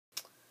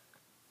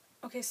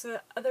Okay, so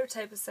the other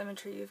type of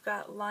symmetry, you've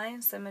got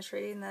line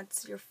symmetry, and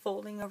that's you're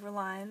folding over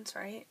lines,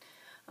 right?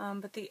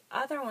 But the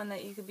other one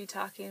that you could be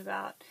talking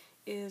about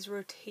is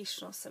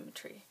rotational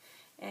symmetry.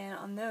 And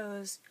on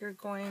those, you're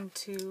going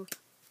to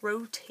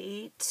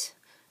rotate.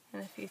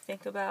 And if you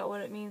think about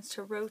what it means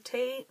to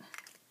rotate,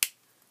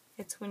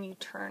 it's when you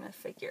turn a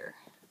figure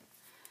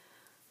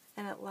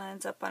and it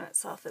lines up on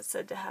itself. It's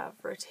said to have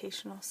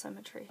rotational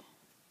symmetry.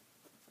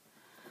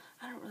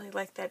 I don't really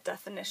like that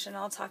definition.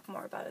 I'll talk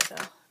more about it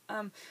though.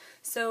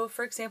 So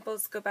for example,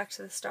 let's go back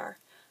to the star.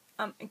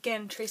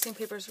 Again, tracing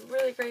paper is a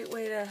really great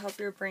way to help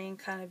your brain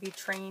kind of be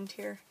trained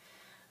here.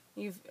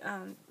 You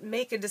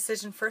make a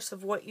decision first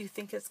of what you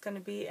think it's going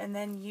to be, and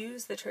then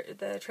use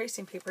the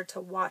tracing paper to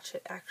watch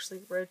it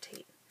actually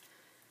rotate.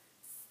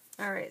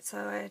 Alright,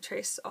 so I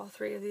traced all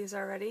three of these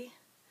already.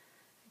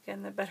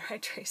 Again, the better I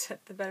trace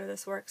it, the better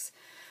this works.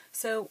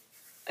 So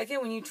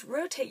again, when you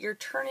rotate, you're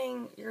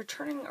turning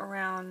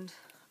around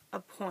a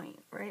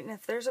point, right? And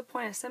if there's a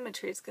point of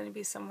symmetry, it's going to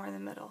be somewhere in the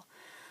middle.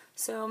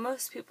 So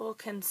most people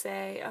can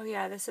say, oh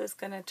yeah, this is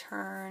going to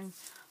turn,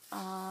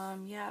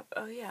 yeah,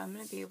 oh yeah, I'm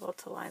going to be able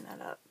to line that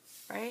up,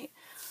 right?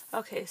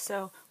 Okay,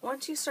 so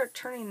once you start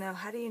turning though,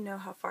 how do you know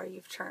how far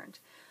you've turned?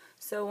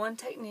 So one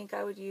technique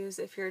I would use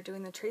if you're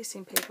doing the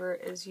tracing paper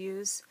is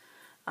use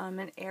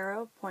an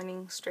arrow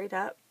pointing straight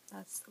up.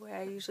 That's the way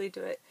I usually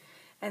do it.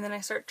 And then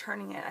I start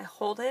turning it. I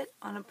hold it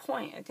on a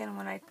point. Again,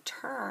 when I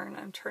turn,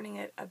 I'm turning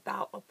it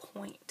about a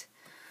point.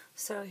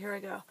 So here I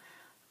go.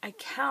 I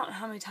count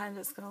how many times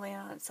it's going to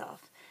land on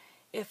itself.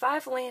 If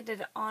I've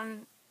landed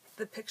on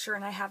the picture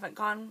and I haven't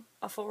gone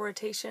a full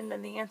rotation,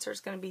 then the answer is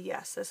going to be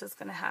yes, this is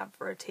going to have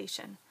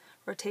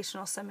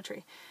rotational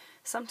symmetry.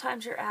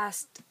 Sometimes you're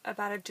asked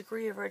about a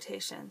degree of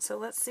rotation. So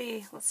let's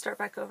start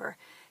back over.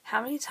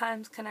 How many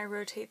times can I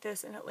rotate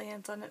this and it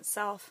lands on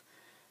itself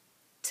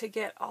to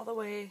get all the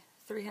way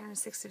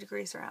 360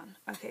 degrees around?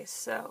 Okay,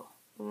 so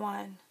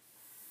 1,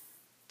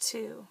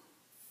 2,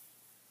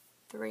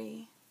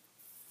 3,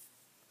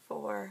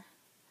 4,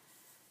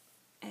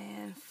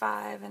 and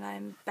 5, and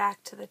I'm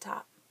back to the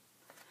top.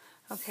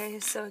 Okay,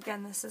 so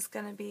again, this is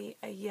going to be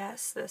a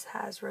yes, this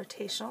has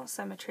rotational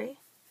symmetry.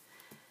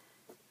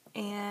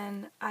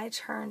 And I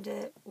turned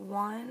it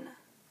 1,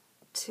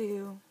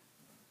 2,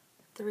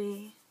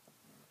 3,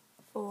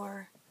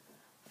 4,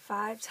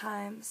 5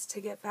 times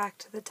to get back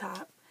to the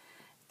top.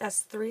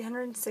 That's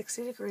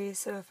 360 degrees,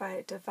 so if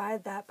I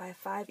divide that by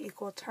 5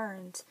 equal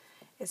turns,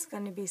 it's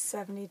going to be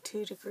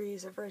 72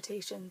 degrees of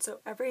rotation. So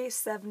every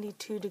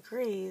 72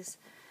 degrees,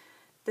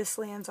 this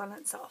lands on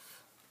itself.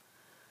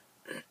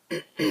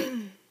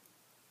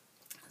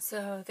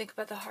 So think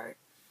about the heart.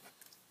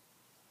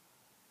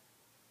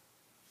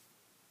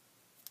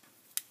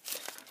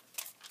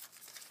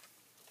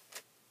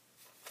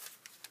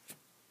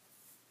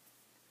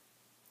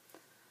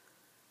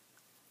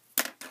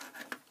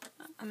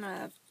 I'm going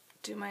to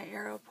do my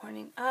arrow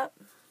pointing up.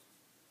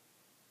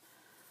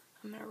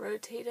 I'm going to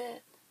rotate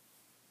it.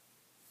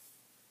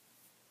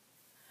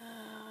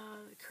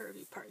 The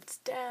curvy part's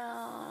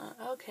down.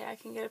 Okay, I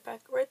can get it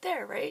back right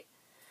there, right?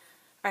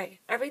 Alright,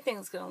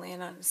 everything's going to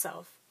land on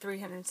itself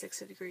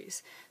 360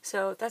 degrees.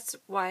 So that's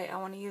why I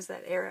want to use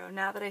that arrow.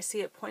 Now that I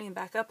see it pointing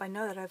back up, I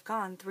know that I've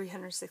gone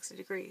 360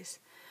 degrees.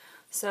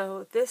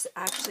 So this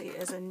actually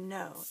is a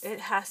no. It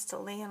has to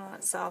land on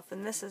itself,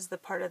 and this is the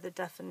part of the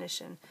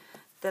definition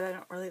that I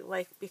don't really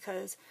like,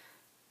 because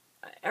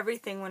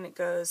everything when it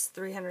goes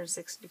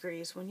 360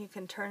 degrees, when you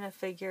can turn a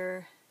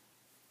figure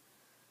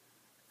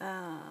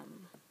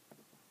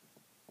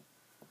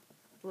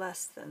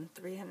less than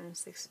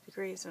 360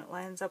 degrees and it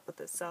lines up with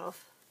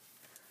itself,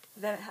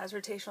 then it has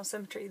rotational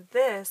symmetry.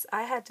 This,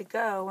 I had to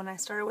go, when I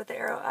started with the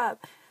arrow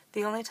up,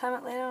 the only time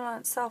it landed on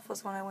itself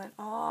was when I went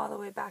all the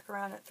way back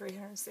around at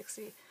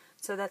 360.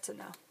 So that's a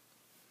no.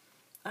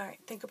 Alright,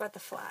 think about the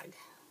flag.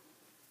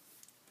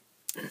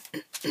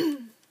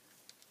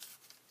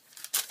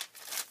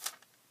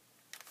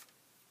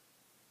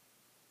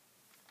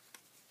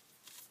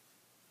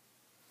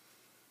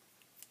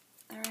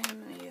 Alright,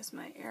 I'm going to use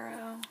my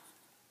arrow.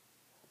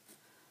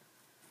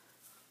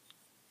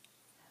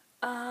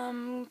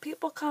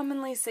 People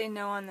commonly say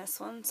no on this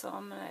one, so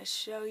I'm going to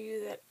show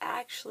you that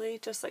actually,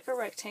 just like a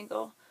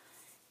rectangle,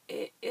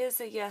 it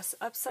is a yes.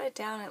 Upside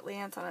down, it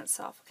lands on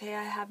itself. Okay,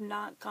 I have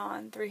not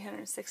gone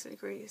 360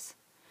 degrees.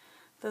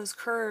 Those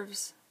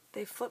curves,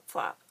 they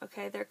flip-flop.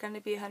 Okay, they're going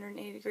to be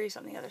 180 degrees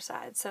on the other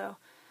side. So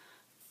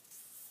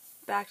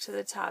back to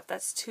the top,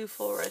 that's 2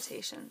 full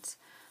rotations.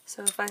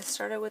 So if I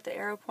started with the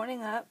arrow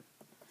pointing up,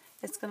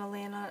 it's going to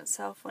land on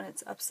itself when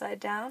it's upside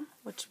down,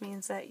 which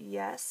means that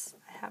yes,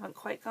 I haven't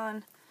quite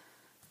gone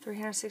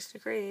 360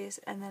 degrees,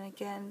 and then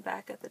again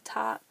back at the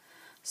top.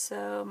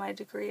 So my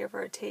degree of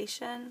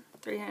rotation,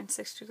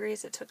 360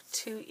 degrees, it took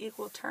 2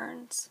 equal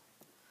turns.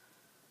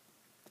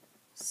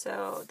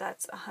 So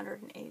that's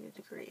 180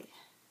 degree.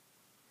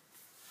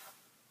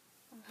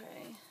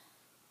 Okay.